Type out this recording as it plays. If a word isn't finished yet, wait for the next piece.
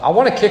I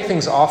want to kick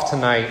things off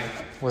tonight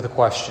with a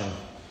question.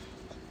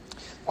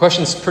 The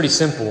question's pretty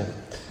simple.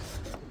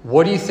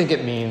 What do you think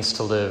it means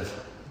to live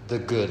the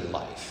good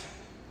life?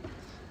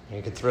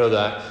 You could throw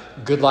that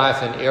good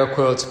life in air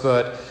quotes,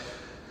 but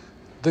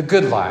the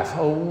good life.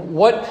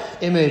 What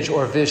image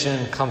or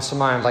vision comes to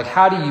mind? Like,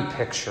 how do you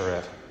picture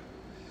it?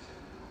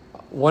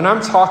 When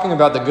I'm talking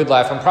about the good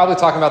life, I'm probably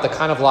talking about the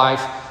kind of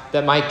life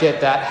that might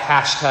get that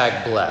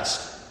hashtag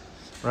blessed,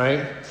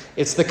 right?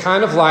 It's the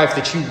kind of life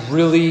that you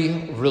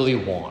really, really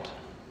want.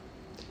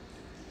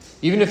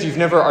 Even if you've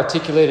never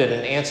articulated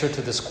an answer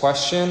to this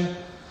question,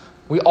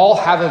 we all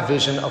have a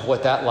vision of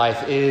what that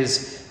life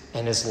is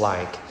and is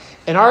like.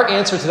 And our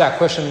answer to that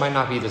question might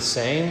not be the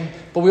same,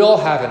 but we all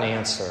have an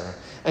answer.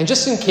 And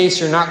just in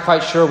case you're not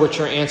quite sure what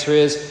your answer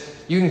is,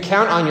 you can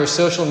count on your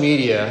social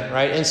media,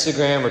 right,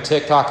 Instagram or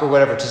TikTok or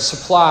whatever, to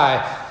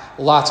supply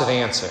lots of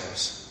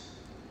answers.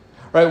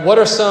 Right? What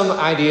are some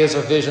ideas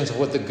or visions of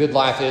what the good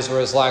life is or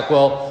is like?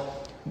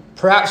 Well,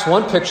 perhaps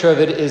one picture of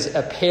it is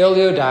a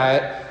paleo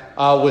diet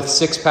with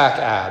six-pack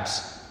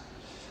abs.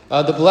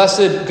 The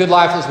blessed good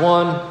life is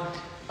one.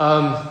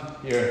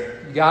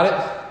 Here, you got it?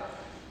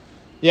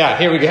 Yeah,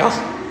 here we go.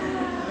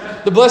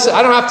 The blessed,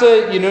 I don't have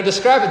to,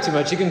 describe it too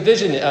much. You can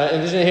envision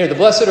it here. The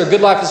blessed or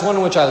good life is one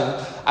in which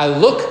I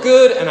look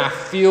good and I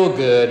feel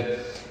good,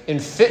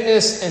 and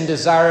fitness and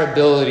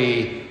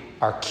desirability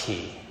are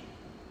key.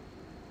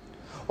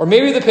 Or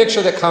maybe the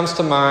picture that comes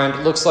to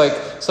mind looks like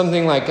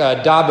something like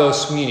Dabo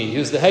Swinney,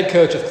 who's the head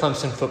coach of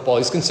Clemson football.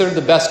 He's considered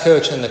the best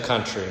coach in the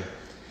country.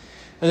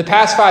 In the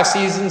past 5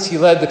 seasons, he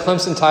led the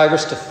Clemson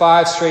Tigers to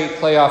 5 straight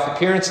playoff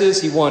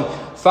appearances. He won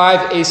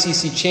 5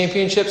 ACC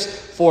championships,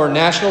 4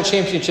 national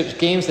championship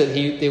games that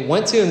they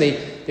went to, and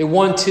they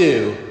won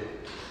 2.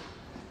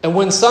 And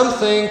when some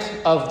think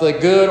of the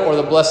good or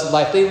the blessed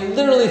life, they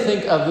literally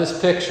think of this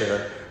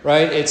picture,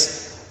 right?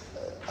 It's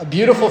a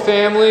beautiful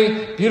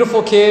family,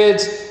 beautiful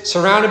kids,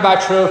 surrounded by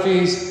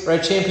trophies,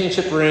 right?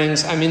 Championship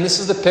rings. I mean, this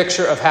is the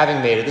picture of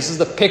having made it. This is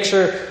the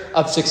picture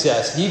of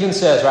success. He even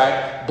says,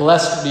 right,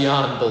 blessed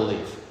beyond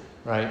belief,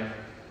 right?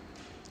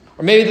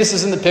 Or maybe this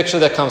isn't the picture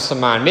that comes to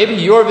mind. Maybe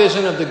your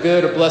vision of the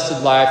good or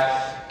blessed life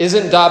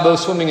isn't Dabo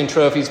swimming in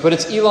trophies, but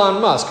it's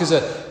Elon Musk, who's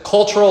a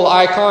cultural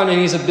icon and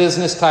he's a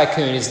business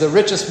tycoon. He's the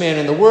richest man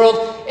in the world,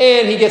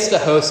 and he gets to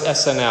host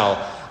SNL.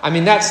 I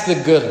mean, that's the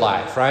good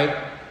life, right?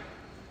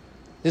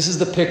 This is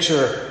the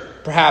picture,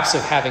 perhaps,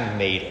 of having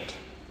made it.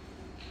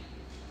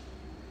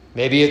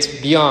 Maybe it's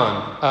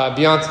Beyonce.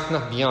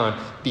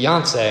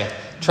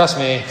 Trust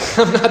me,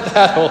 I'm not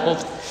that old.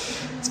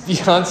 It's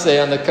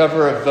Beyonce on the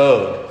cover of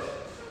Vogue.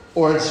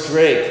 Or it's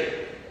Drake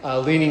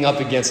leaning up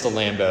against a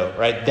Lambo,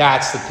 right?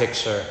 That's the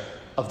picture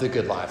of the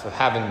good life, of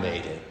having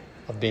made it,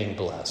 of being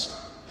blessed.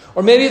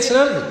 Or maybe it's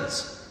none of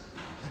these.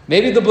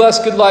 Maybe the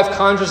blessed good life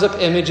conjures up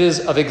images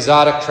of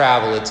exotic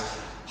travel. It's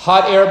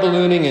hot air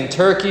ballooning in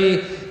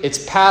Turkey.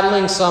 It's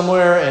paddling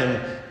somewhere in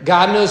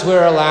God knows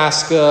where,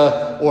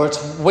 Alaska, or it's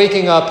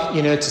waking up,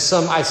 to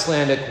some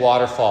Icelandic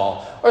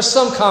waterfall, or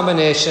some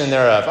combination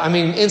thereof. I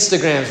mean,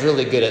 Instagram's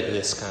really good at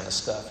this kind of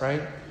stuff,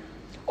 right?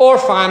 Or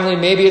finally,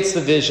 maybe it's the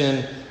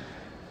vision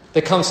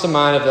that comes to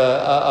mind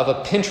of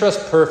a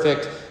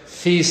Pinterest-perfect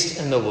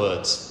feast in the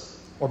woods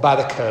or by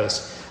the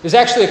coast. There's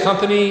actually a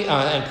company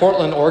in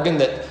Portland, Oregon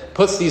that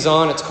puts these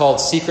on. It's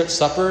called Secret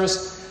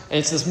Suppers, and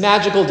it's this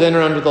magical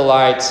dinner under the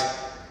lights.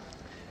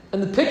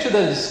 And the picture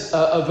that is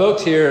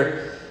evoked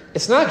here,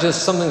 it's not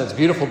just something that's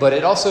beautiful, but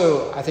it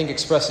also, I think,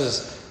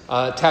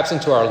 taps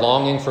into our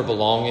longing for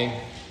belonging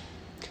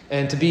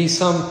and to be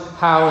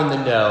somehow in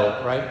the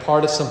know, right?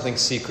 Part of something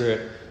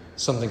secret,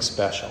 something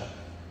special.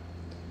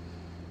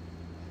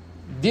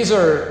 This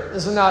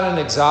is not an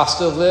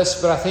exhaustive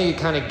list, but I think it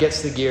kind of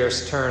gets the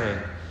gears turning.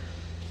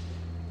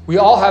 We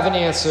all have an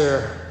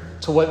answer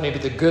to what maybe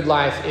the good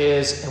life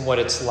is and what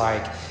it's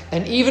like.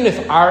 And even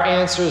if our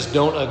answers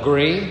don't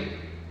agree,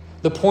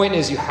 the point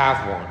is you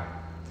have one.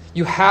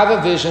 You have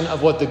a vision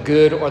of what the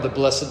good or the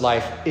blessed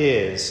life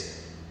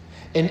is.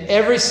 And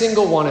every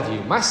single one of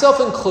you, myself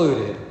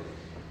included,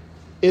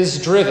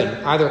 is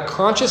driven either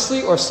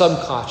consciously or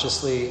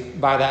subconsciously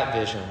by that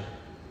vision.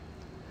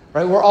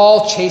 Right? We're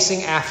all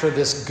chasing after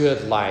this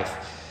good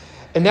life.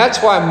 And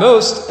that's why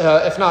most,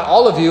 if not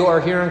all of you, are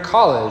here in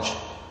college.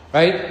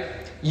 Right?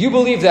 You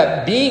believe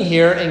that being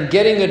here and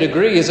getting a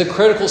degree is a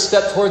critical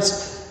step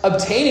towards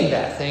obtaining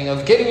that thing,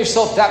 of getting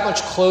yourself that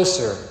much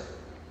closer,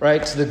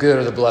 right, to the good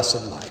or the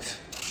blessed life.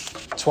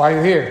 That's why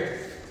you're here.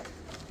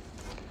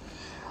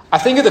 I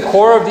think at the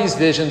core of these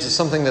visions is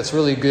something that's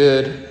really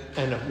good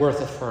and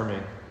worth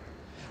affirming.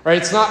 Right?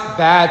 It's not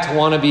bad to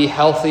want to be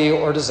healthy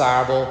or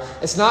desirable.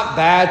 It's not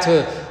bad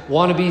to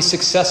want to be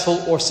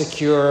successful or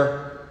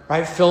secure.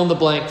 Right? Fill in the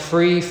blank.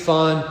 Free,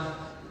 fun.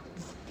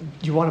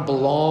 You want to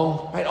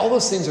belong. Right? All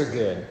those things are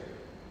good.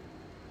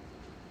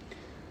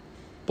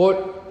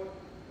 But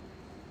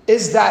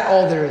is that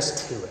all there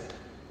is to it?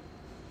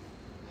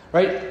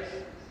 Right?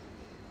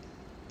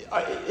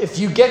 If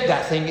you get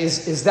that thing,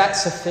 is that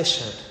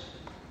sufficient?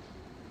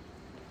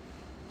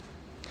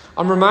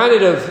 I'm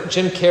reminded of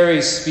Jim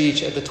Carrey's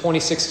speech at the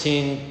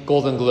 2016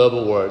 Golden Globe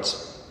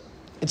Awards.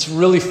 It's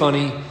really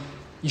funny.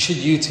 You should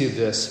YouTube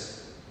this.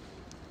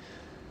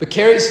 But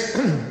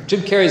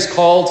Jim Carrey's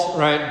called,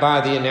 right,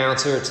 by the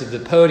announcer to the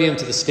podium,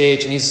 to the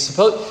stage, and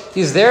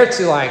he's there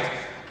to, like,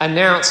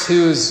 announce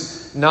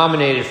who's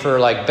nominated for,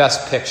 like,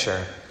 Best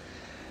Picture.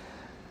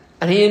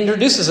 And he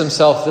introduces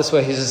himself this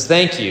way. He says,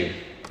 "Thank you.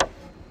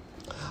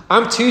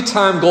 I'm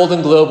 2-time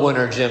Golden Globe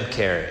winner Jim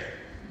Carrey.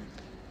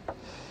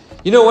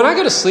 You know, when I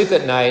go to sleep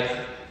at night,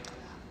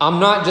 I'm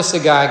not just a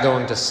guy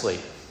going to sleep.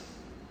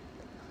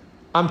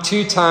 I'm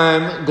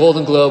 2-time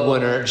Golden Globe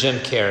winner Jim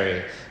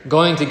Carrey,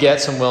 going to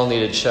get some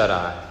well-needed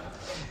shut-eye.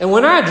 And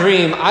when I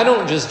dream, I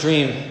don't just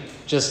dream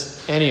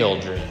just any old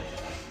dream.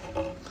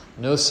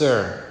 No,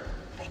 sir.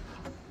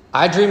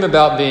 I dream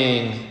about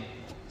being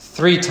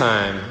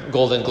 3-time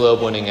Golden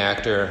Globe winning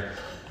actor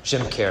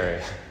Jim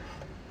Carrey.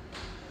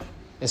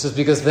 This is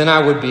because then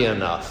I would be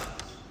enough.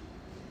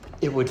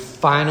 It would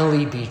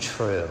finally be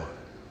true.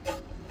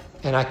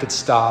 And I could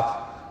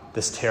stop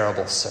this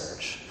terrible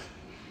surge."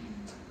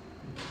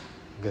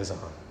 It goes on.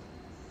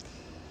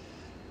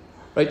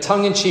 Right,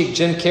 tongue-in-cheek,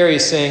 Jim Carrey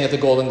is saying at the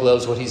Golden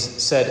Globes what he's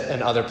said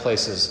in other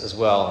places as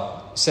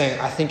well. Saying,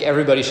 "I think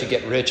everybody should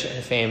get rich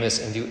and famous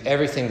and do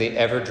everything they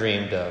ever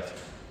dreamed of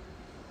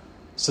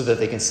so that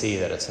they can see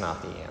that it's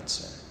not the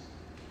answer."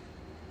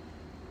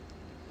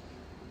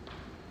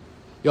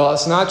 Y'all,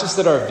 it's not just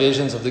that our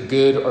visions of the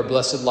good or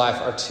blessed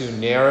life are too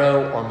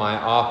narrow or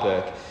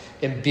myopic.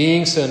 In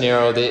being so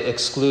narrow, they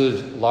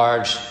exclude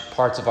large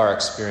parts of our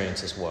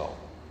experience as well.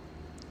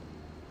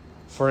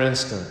 For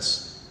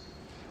instance,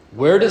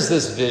 where does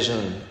this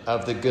vision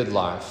of the good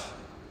life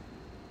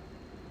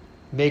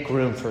make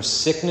room for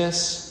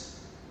sickness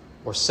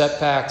or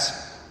setbacks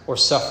or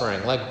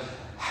suffering? Like,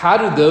 how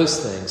do those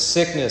things,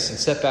 sickness and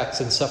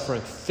setbacks and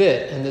suffering,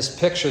 fit in this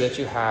picture that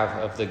you have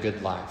of the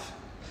good life?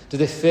 Do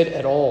they fit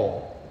at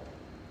all?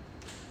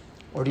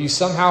 Or do you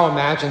somehow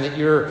imagine that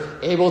you're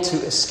able to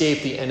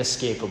escape the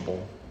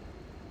inescapable?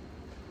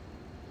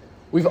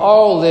 We've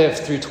all lived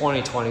through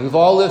 2020. We've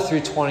all lived through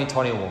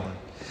 2021.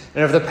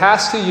 And if the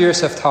past 2 years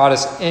have taught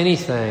us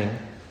anything,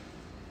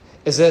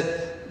 is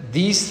that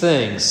these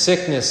things,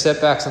 sickness,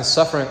 setbacks, and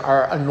suffering,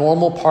 are a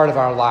normal part of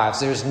our lives.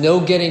 There's no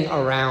getting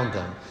around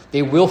them.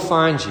 They will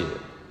find you.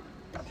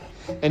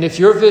 And if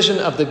your vision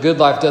of the good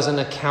life doesn't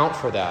account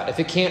for that, if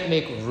it can't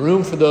make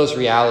room for those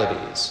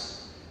realities,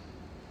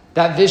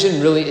 that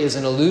vision really is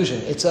an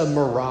illusion. It's a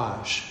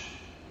mirage.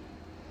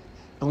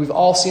 And we've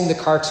all seen the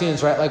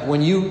cartoons, right? Like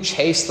when you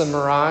chase the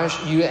mirage,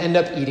 you end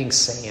up eating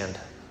sand.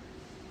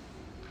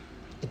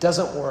 It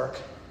doesn't work.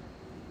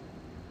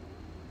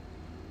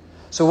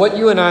 So what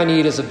you and I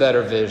need is a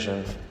better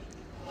vision.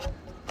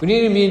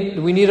 We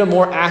need a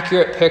more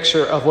accurate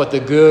picture of what the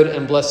good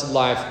and blessed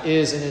life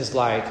is and is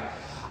like.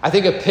 I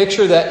think a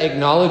picture that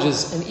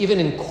acknowledges and even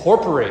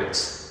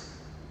incorporates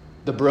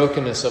the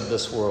brokenness of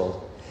this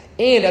world,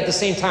 and at the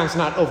same time is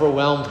not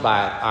overwhelmed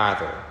by it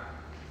either.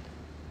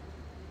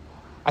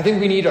 I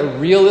think we need a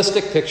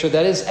realistic picture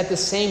that is at the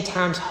same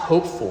time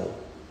hopeful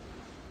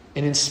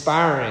and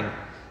inspiring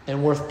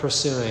and worth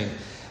pursuing.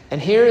 And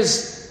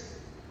here's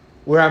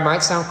where I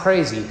might sound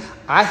crazy.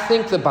 I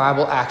think the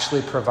Bible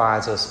actually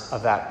provides us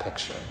of that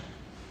picture.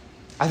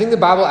 I think the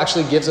Bible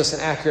actually gives us an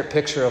accurate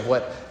picture of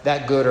what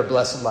that good or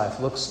blessed life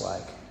looks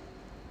like.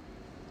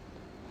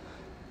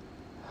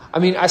 I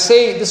mean, I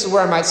say this is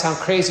where I might sound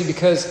crazy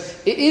because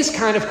it is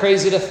kind of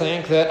crazy to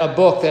think that a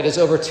book that is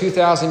over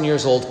 2,000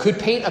 years old could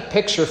paint a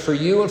picture for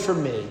you and for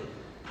me,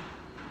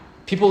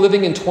 people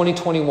living in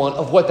 2021,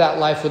 of what that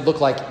life would look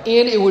like.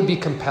 And it would be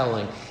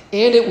compelling.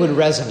 And it would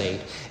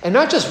resonate. And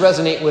not just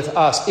resonate with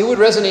us. It would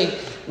resonate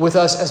with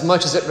us as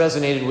much as it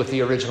resonated with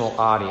the original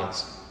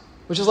audience,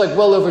 which is like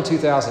well over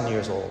 2,000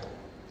 years old.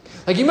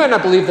 Like, you might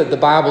not believe that the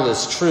Bible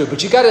is true,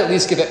 but you got to at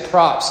least give it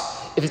props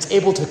if it's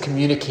able to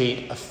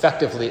communicate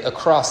effectively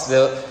across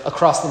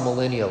the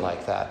millennia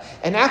like that.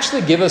 And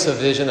actually give us a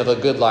vision of a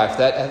good life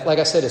that, like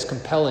I said, is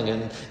compelling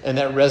and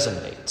that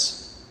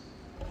resonates.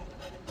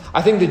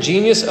 I think the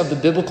genius of the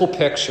biblical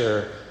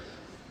picture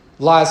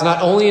lies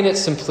not only in its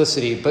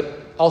simplicity, but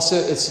also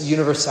its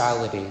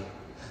universality.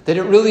 That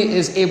it really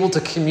is able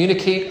to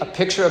communicate a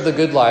picture of the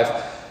good life,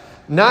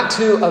 not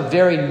to a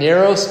very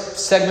narrow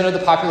segment of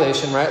the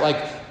population, right?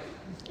 Like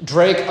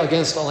Drake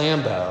against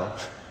Lambo,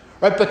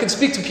 right? But can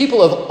speak to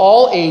people of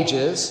all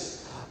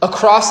ages,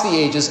 across the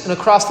ages, and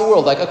across the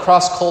world, like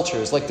across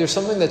cultures. Like there's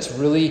something that's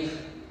really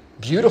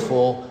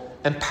beautiful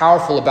and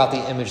powerful about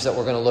the image that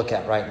we're going to look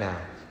at right now.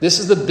 This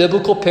is the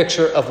biblical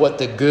picture of what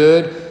the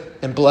good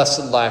and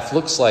blessed life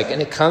looks like.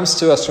 And it comes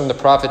to us from the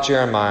prophet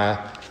Jeremiah,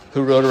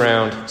 who wrote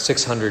around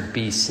 600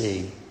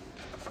 BC.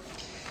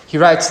 He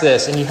writes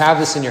this, and you have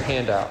this in your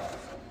handout.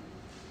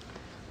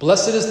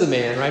 Blessed is the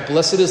man, right?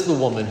 Blessed is the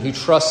woman who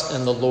trusts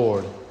in the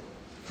Lord,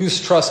 whose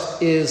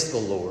trust is the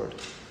Lord.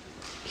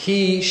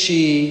 He,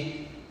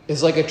 she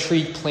is like a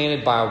tree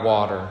planted by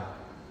water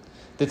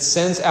that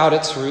sends out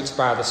its roots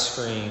by the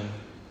stream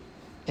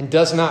and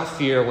does not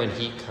fear when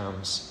heat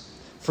comes,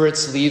 for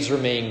its leaves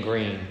remain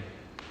green.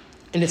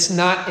 And it's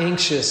not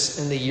anxious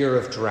in the year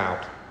of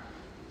drought,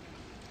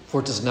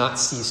 for it does not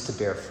cease to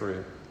bear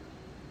fruit.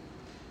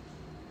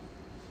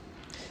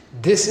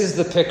 This is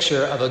the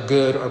picture of a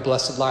good or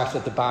blessed life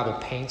that the Bible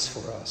paints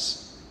for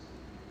us.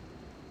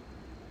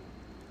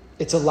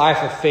 It's a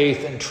life of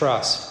faith and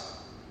trust.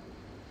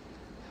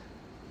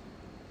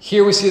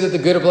 Here we see that the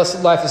good or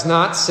blessed life is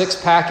not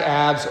six-pack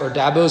abs or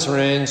Dabo's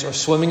rings or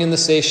swimming in the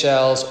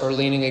Seychelles or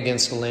leaning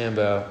against a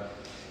Lambo.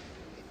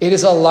 It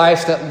is a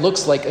life that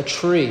looks like a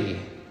tree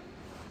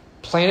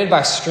planted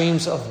by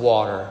streams of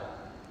water.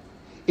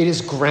 It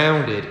is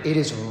grounded. It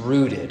is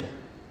rooted.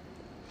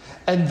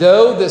 And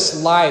though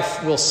this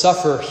life will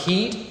suffer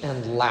heat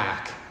and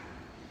lack,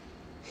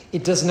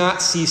 it does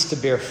not cease to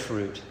bear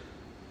fruit.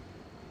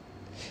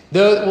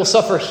 Though it will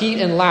suffer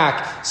heat and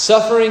lack,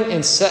 suffering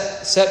and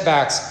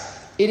setbacks,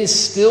 it is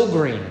still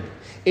green.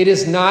 It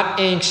is not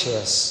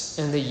anxious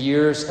in the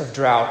years of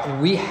drought.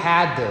 And we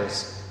had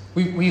those.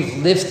 We've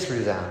lived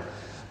through them.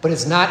 But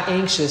it's not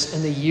anxious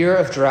in the year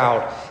of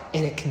drought,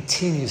 and it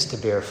continues to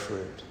bear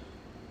fruit.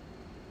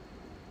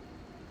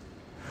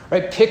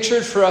 Right?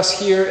 Pictured for us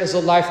here is a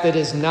life that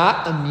is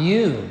not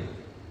immune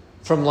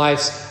from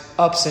life's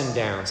ups and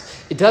downs.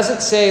 It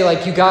doesn't say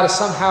like you got to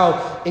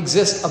somehow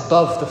exist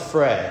above the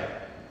fray.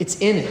 It's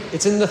in it.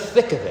 It's in the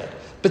thick of it.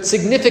 But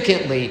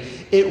significantly,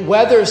 it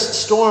weathers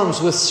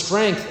storms with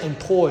strength and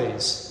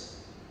poise.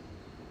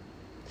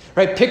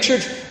 Right?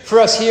 Pictured for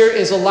us here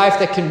is a life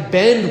that can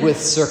bend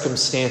with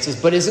circumstances,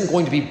 but isn't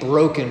going to be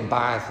broken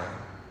by them.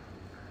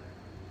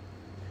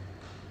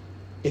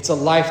 It's a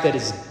life that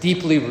is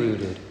deeply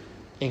rooted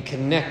and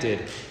connected.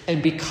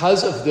 And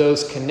because of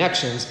those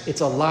connections,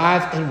 it's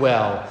alive and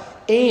well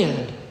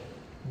and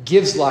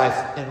gives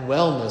life and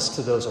wellness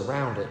to those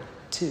around it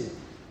too.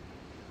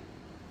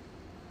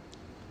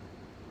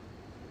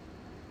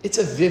 It's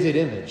a vivid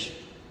image.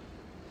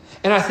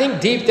 And I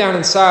think deep down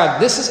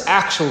inside, this is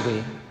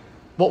actually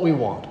what we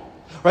want.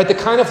 Right? The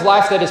kind of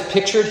life that is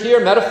pictured here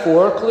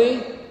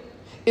metaphorically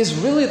is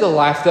really the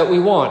life that we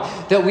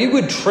want. That we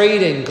would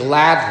trade in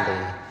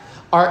gladly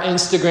our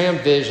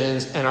Instagram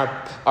visions and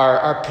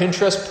our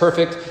Pinterest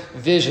perfect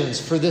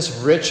visions for this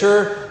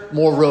richer,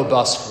 more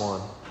robust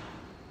one.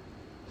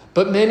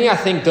 But many, I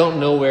think, don't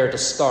know where to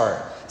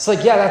start. It's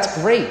like, yeah,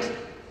 that's great.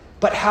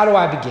 But how do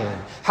I begin?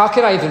 How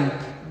could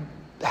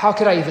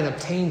I even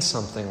obtain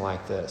something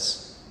like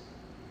this?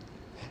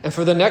 And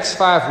for the next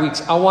 5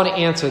 weeks, I want to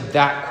answer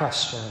that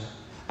question.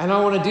 And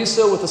I want to do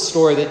so with a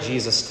story that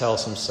Jesus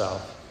tells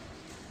himself.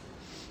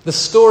 The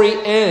story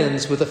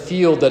ends with a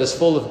field that is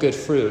full of good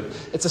fruit.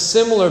 It's a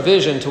similar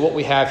vision to what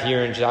we have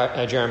here in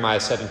Jeremiah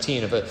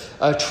 17 of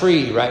a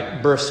tree, right,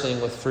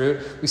 bursting with fruit.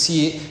 We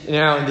see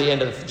now in the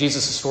end of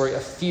Jesus' story a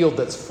field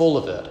that's full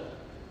of it.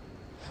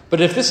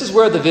 But if this is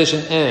where the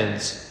vision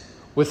ends,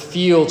 with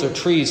fields or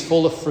trees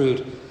full of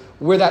fruit,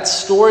 where that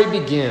story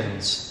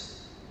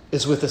begins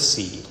is with a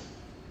seed.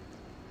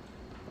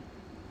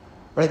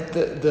 Right?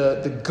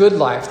 The good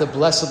life, the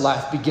blessed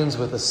life begins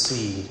with a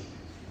seed.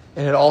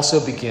 And it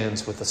also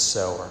begins with a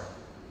sower.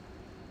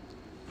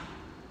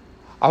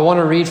 I want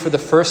to read for the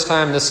first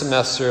time this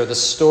semester the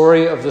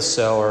story of the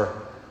sower,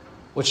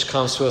 which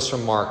comes to us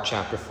from Mark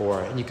chapter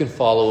 4. And you can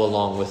follow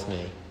along with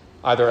me,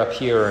 either up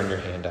here or in your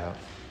handout.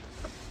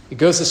 It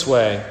goes this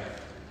way.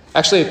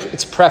 Actually,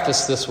 it's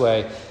prefaced this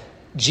way.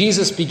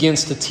 Jesus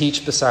begins to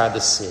teach beside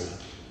the sea.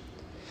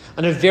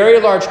 And a very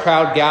large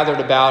crowd gathered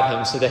about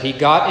him so that he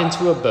got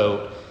into a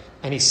boat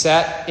and he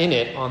sat in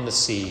it on the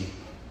sea.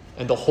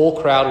 And the whole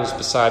crowd was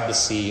beside the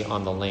sea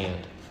on the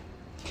land.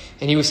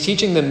 And he was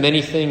teaching them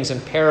many things in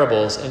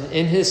parables. And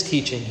in his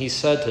teaching, he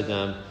said to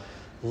them,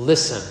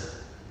 listen,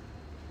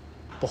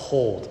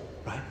 behold,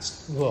 right?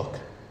 Look,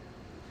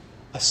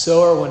 a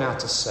sower went out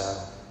to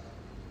sow.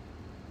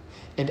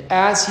 And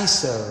as he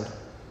sowed,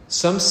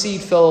 some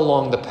seed fell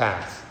along the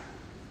path.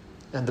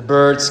 And the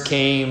birds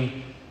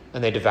came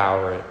and they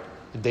devoured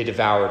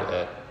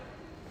it.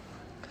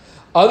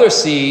 Other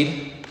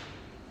seed,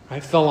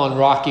 right, fell on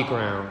rocky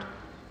ground,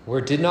 where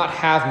it did not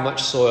have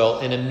much soil,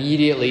 and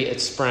immediately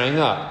it sprang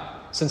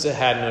up, since it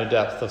had no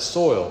depth of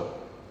soil.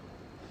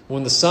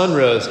 When the sun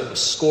rose, it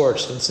was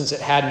scorched, and since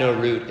it had no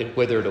root, it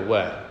withered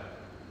away.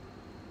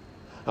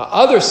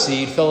 Other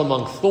seed fell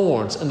among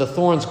thorns, and the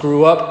thorns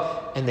grew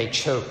up, and they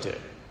choked it,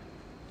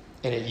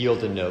 and it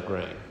yielded no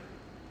grain.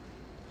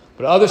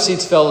 But other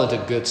seeds fell into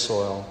good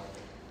soil,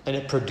 and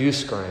it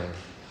produced grain,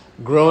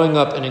 growing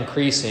up and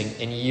increasing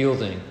and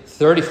yielding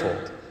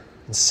 30-fold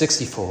and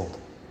 60-fold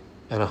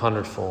and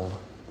 100-fold.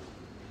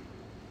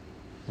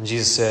 And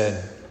Jesus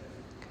said,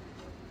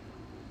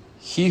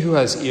 he who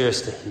has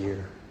ears to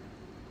hear,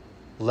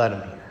 let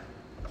him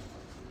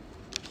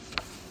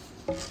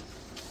hear.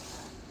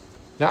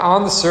 Now,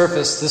 on the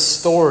surface, this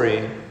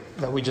story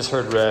that we just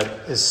heard read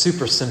is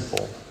super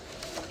simple.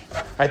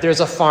 Right?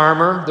 There's a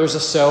farmer, there's a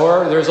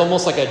sower, there's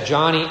almost like a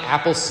Johnny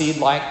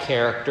Appleseed-like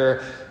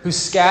character who's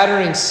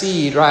scattering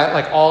seed, right,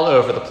 like all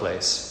over the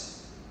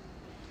place.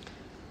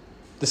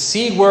 The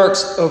seed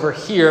works over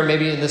here,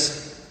 maybe in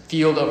this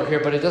field over here,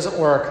 but it doesn't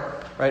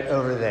work right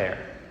over there.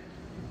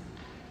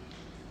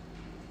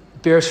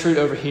 It bears fruit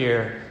over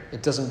here.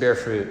 It doesn't bear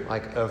fruit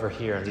like over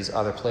here in these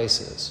other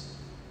places.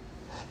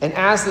 And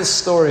as this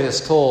story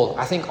is told,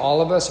 I think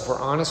all of us, if we're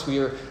honest,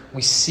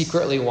 we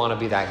secretly want to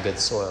be that good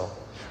soil,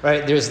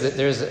 right? There's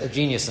a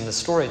genius in the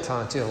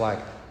storytelling too, like,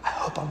 I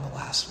hope I'm the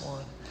last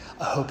one.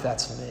 I hope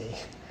that's me,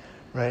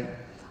 right?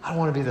 I don't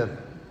want to be the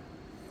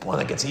one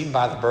that gets eaten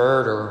by the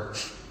bird or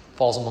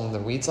falls among the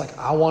weeds. Like,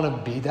 I want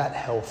to be that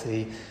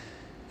healthy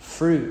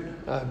fruit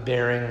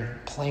bearing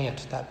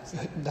plant,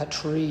 that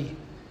tree,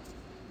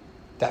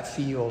 that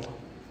field.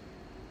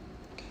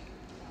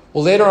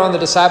 Well, later on, the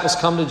disciples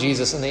come to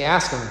Jesus and they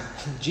ask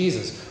him,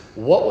 Jesus,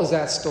 what was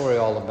that story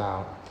all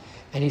about?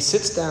 And he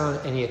sits down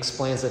and he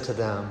explains it to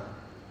them.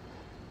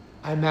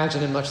 I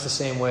imagine in much the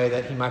same way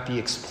that he might be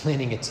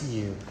explaining it to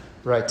you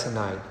right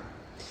tonight.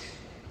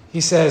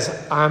 He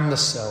says, I'm the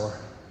sower,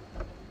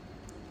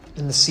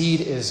 and the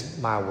seed is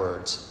my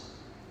words.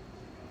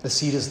 The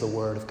seed is the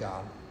word of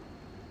God.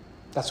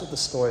 That's what the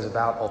story is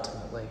about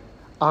ultimately.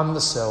 I'm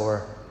the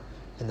sower,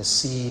 and the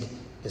seed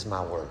is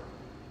my word.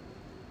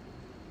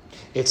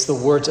 It's the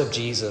words of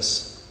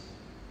Jesus,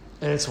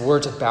 and it's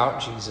words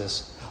about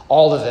Jesus.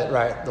 All of it,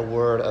 right? The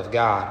word of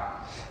God.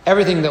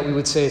 Everything that we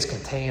would say is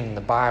contained in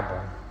the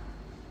Bible.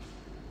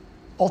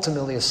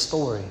 Ultimately a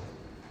story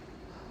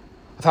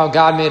of how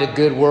God made a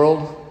good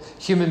world.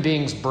 Human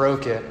beings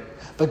broke it.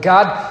 But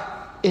God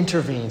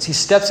intervenes. He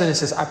steps in and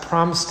says, I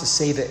promise to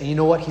save it. And you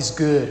know what? He's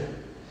good.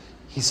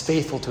 He's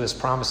faithful to his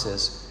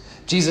promises.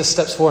 Jesus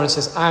steps forward and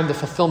says, I am the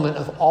fulfillment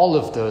of all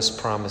of those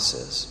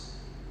promises.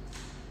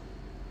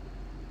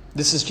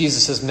 This is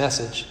Jesus'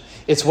 message.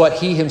 It's what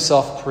he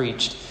himself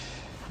preached.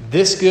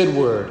 This good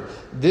word,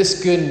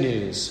 this good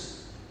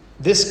news,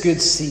 this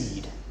good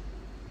seed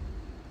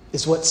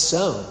is what's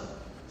sown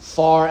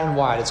far and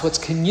wide. It's what's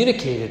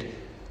communicated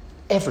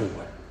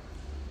everywhere.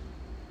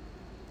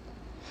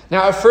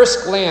 Now, at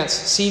first glance,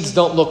 seeds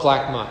don't look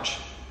like much.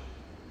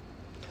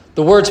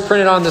 The words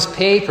printed on this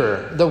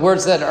paper, the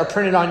words that are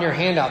printed on your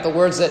handout, the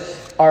words that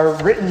are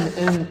written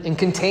and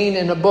contained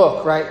in a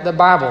book, right? The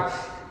Bible.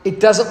 It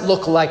doesn't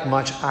look like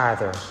much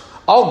either.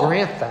 I'll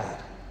grant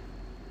that.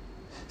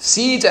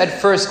 Seeds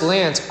at first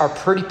glance are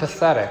pretty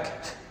pathetic.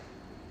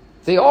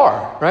 They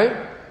are, right?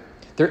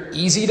 They're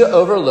easy to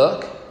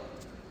overlook.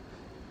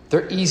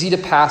 They're easy to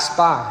pass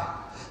by.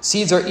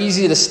 Seeds are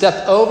easy to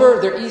step over.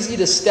 They're easy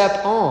to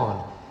step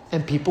on.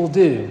 And people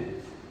do.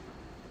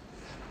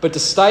 But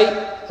despite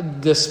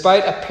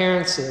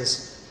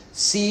appearances,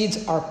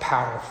 seeds are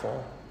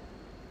powerful.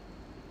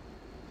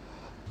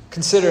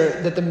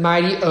 Consider that the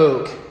mighty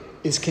oak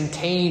is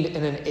contained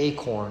in an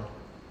acorn.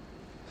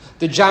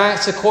 The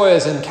giant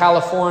sequoias in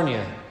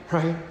California,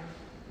 right?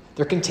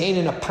 They're contained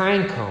in a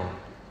pine cone.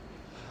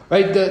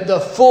 Right? The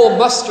full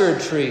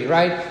mustard tree,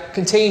 right?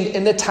 Contained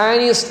in the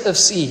tiniest of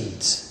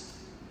seeds.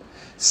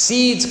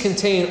 Seeds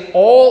contain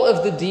all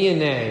of the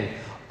DNA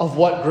of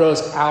what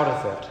grows out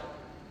of it.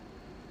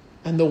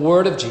 And the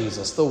word of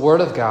Jesus, the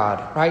word of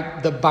God,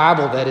 right? The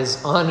Bible that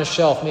is on a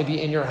shelf,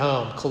 maybe in your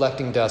home,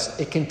 collecting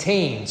dust. It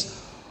contains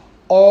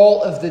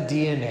all of the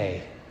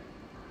DNA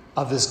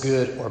of this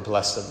good or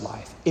blessed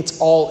life. It's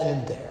all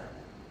in there.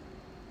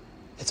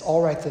 It's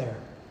all right there.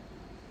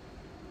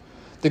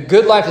 The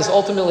good life is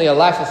ultimately a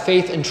life of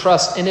faith and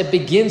trust, and it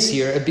begins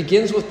here. It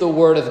begins with the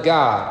word of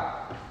God.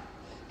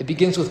 It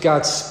begins with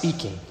God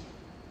speaking.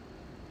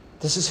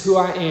 This is who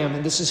I am,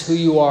 and this is who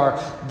you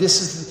are.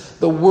 This is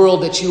the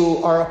world that you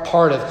are a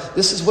part of.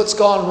 This is what's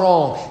gone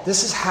wrong.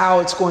 This is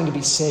how it's going to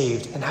be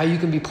saved, and how you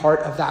can be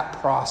part of that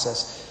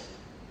process.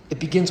 It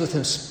begins with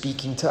him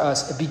speaking to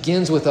us. It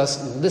begins with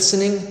us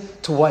listening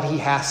to what he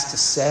has to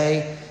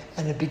say,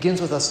 and it begins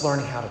with us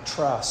learning how to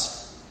trust.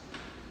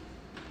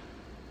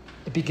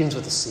 It begins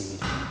with a seed.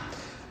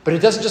 But it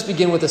doesn't just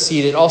begin with a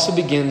seed. It also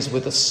begins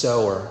with a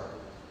sower.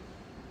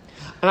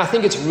 And I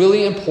think it's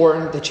really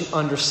important that you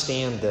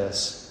understand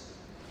this.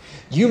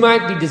 You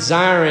might be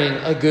desiring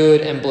a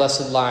good and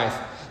blessed life,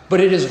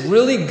 but it is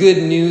really good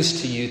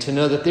news to you to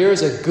know that there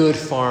is a good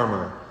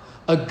farmer,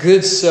 a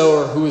good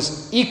sower who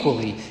is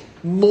equally,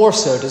 more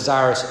so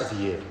desirous of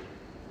you.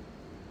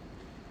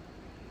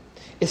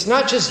 It's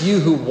not just you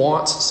who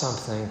wants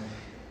something.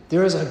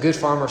 There is a good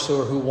farmer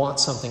sower who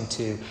wants something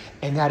too,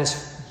 and that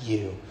is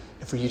you,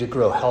 and for you to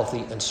grow healthy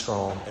and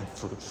strong and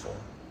fruitful.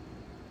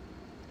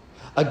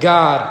 A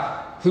God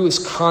who is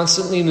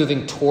constantly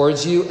moving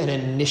towards you and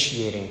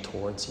initiating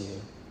towards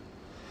you,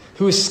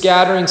 who is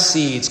scattering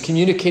seeds,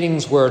 communicating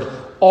his word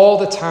all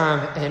the time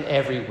and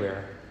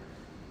everywhere.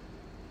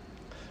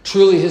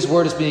 Truly, his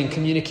word is being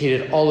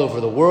communicated all over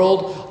the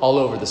world, all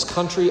over this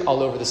country,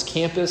 all over this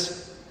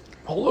campus,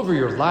 all over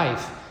your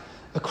life,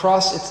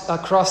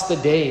 across the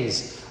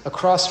days,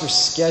 across your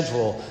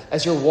schedule,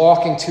 as you're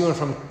walking to and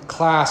from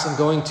class and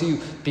going to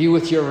be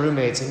with your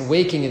roommates and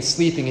waking and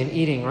sleeping and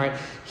eating, right?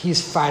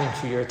 He's fighting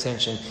for your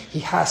attention. He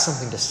has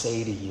something to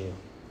say to you.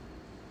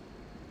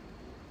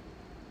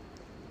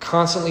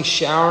 Constantly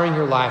showering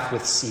your life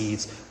with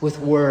seeds, with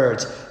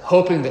words,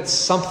 hoping that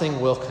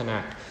something will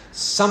connect,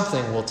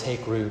 something will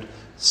take root,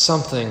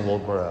 something will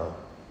grow.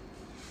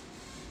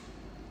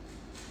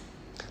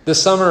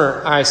 This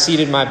summer, I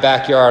seeded my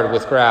backyard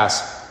with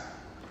grass.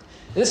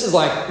 This is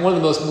like one of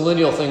the most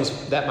millennial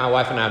things that my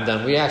wife and I have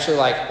done. We actually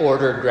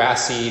ordered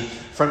grass seed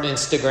from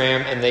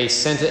Instagram, and they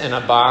sent it in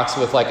a box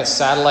with a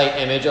satellite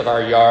image of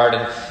our yard.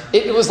 And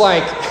it was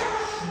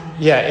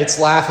yeah, it's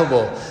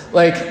laughable.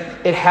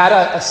 It had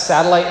a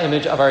satellite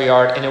image of our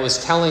yard, and it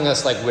was telling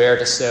us where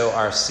to sow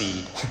our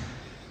seed.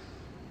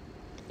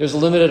 There's a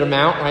limited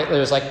amount, right?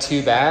 There's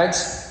 2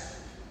 bags,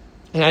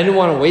 and I didn't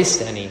want to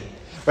waste any,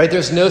 right?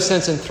 There's no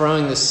sense in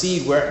throwing the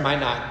seed where it might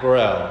not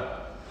grow.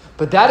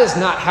 But that is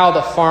not how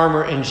the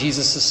farmer in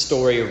Jesus'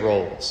 story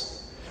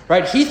rolls,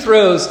 right? He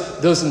throws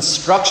those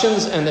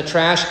instructions in the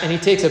trash, and he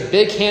takes a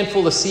big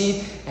handful of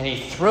seed, and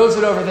he throws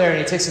it over there, and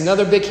he takes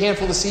another big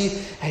handful of seed,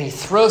 and he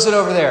throws it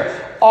over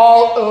there,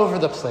 all over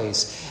the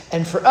place.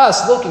 And for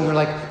us looking, we're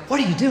like, what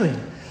are you doing?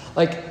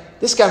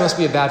 This guy must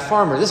be a bad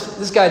farmer.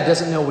 This guy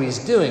doesn't know what he's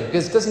doing,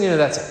 because doesn't he know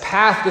that's a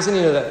path? Doesn't he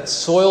know that the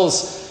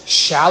soil's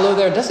shallow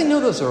there? Doesn't he know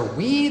those are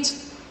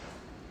weeds?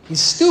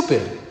 He's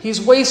stupid.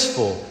 He's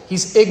wasteful.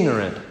 He's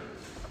ignorant.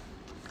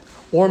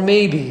 Or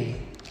maybe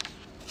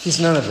he's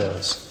none of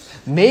those.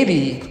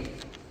 Maybe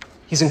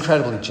he's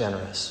incredibly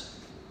generous.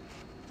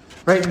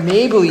 Right?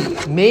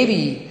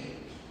 Maybe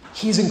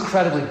he's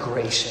incredibly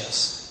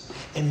gracious.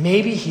 And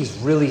maybe he's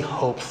really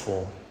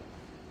hopeful.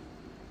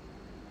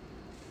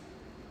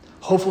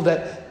 Hopeful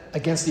that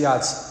against the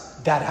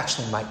odds, that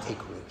actually might take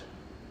root.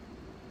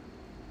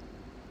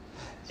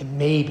 And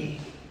maybe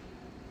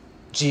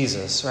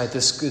Jesus, right,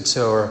 this good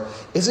sower,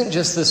 isn't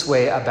just this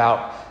way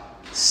about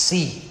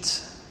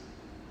seeds,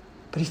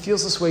 but he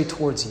feels this way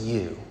towards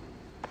you.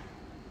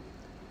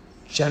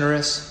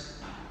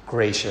 Generous,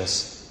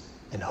 gracious,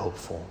 and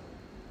hopeful.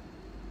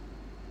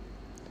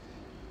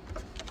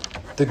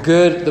 The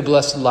good, the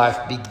blessed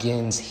life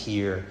begins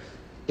here.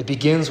 It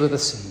begins with a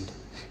seed.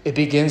 It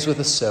begins with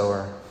a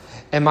sower.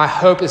 And my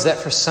hope is that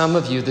for some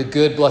of you, the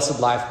good, blessed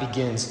life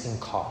begins in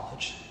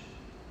college.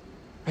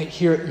 Right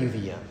here at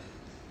UVM.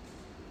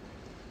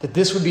 That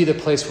this would be the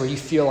place where you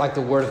feel like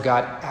the Word of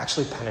God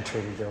actually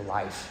penetrated your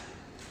life.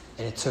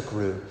 And it took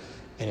root.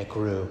 And it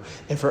grew.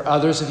 And for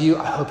others of you,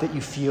 I hope that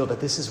you feel that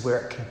this is where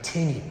it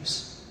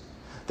continues.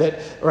 That,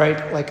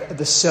 right,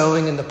 the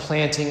sowing and the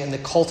planting and the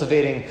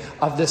cultivating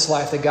of this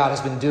life that God has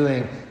been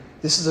doing,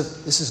 this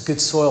is good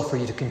soil for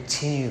you to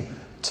continue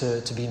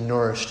to be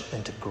nourished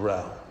and to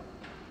grow.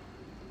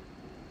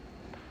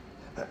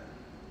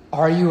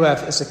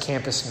 RUF is a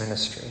campus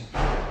ministry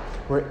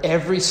where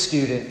every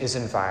student is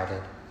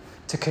invited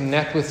to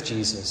connect with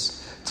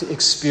Jesus, to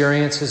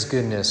experience his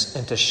goodness,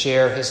 and to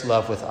share his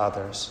love with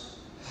others.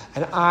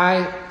 And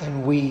I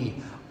and we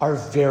are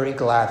very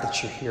glad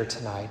that you're here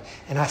tonight.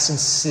 And I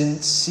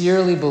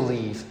sincerely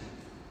believe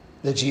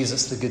that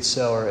Jesus, the good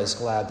sower, is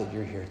glad that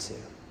you're here too.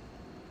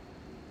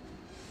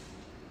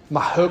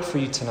 My hope for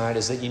you tonight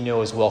is that you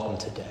know his welcome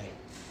today.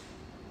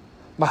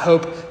 My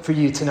hope for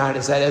you tonight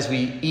is that as we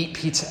eat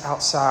pizza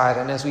outside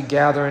and as we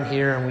gather in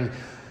here and we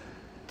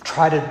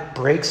try to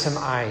break some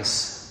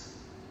ice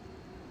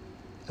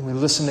and we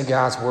listen to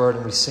God's word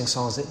and we sing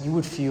songs, that you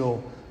would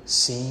feel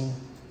seen.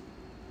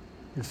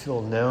 You'd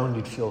feel known,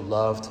 you'd feel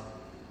loved.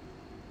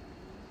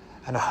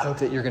 And I hope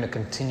that you're going to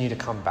continue to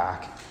come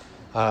back.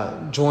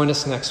 Join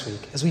us next week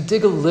as we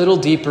dig a little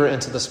deeper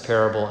into this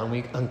parable and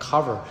we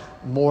uncover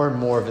more and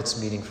more of its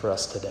meaning for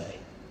us today.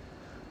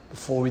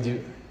 Before we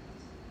do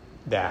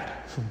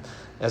that,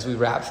 as we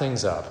wrap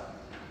things up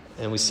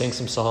and we sing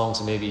some songs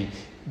and maybe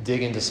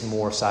dig into some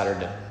more cider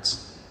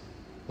donuts,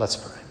 let's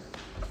pray.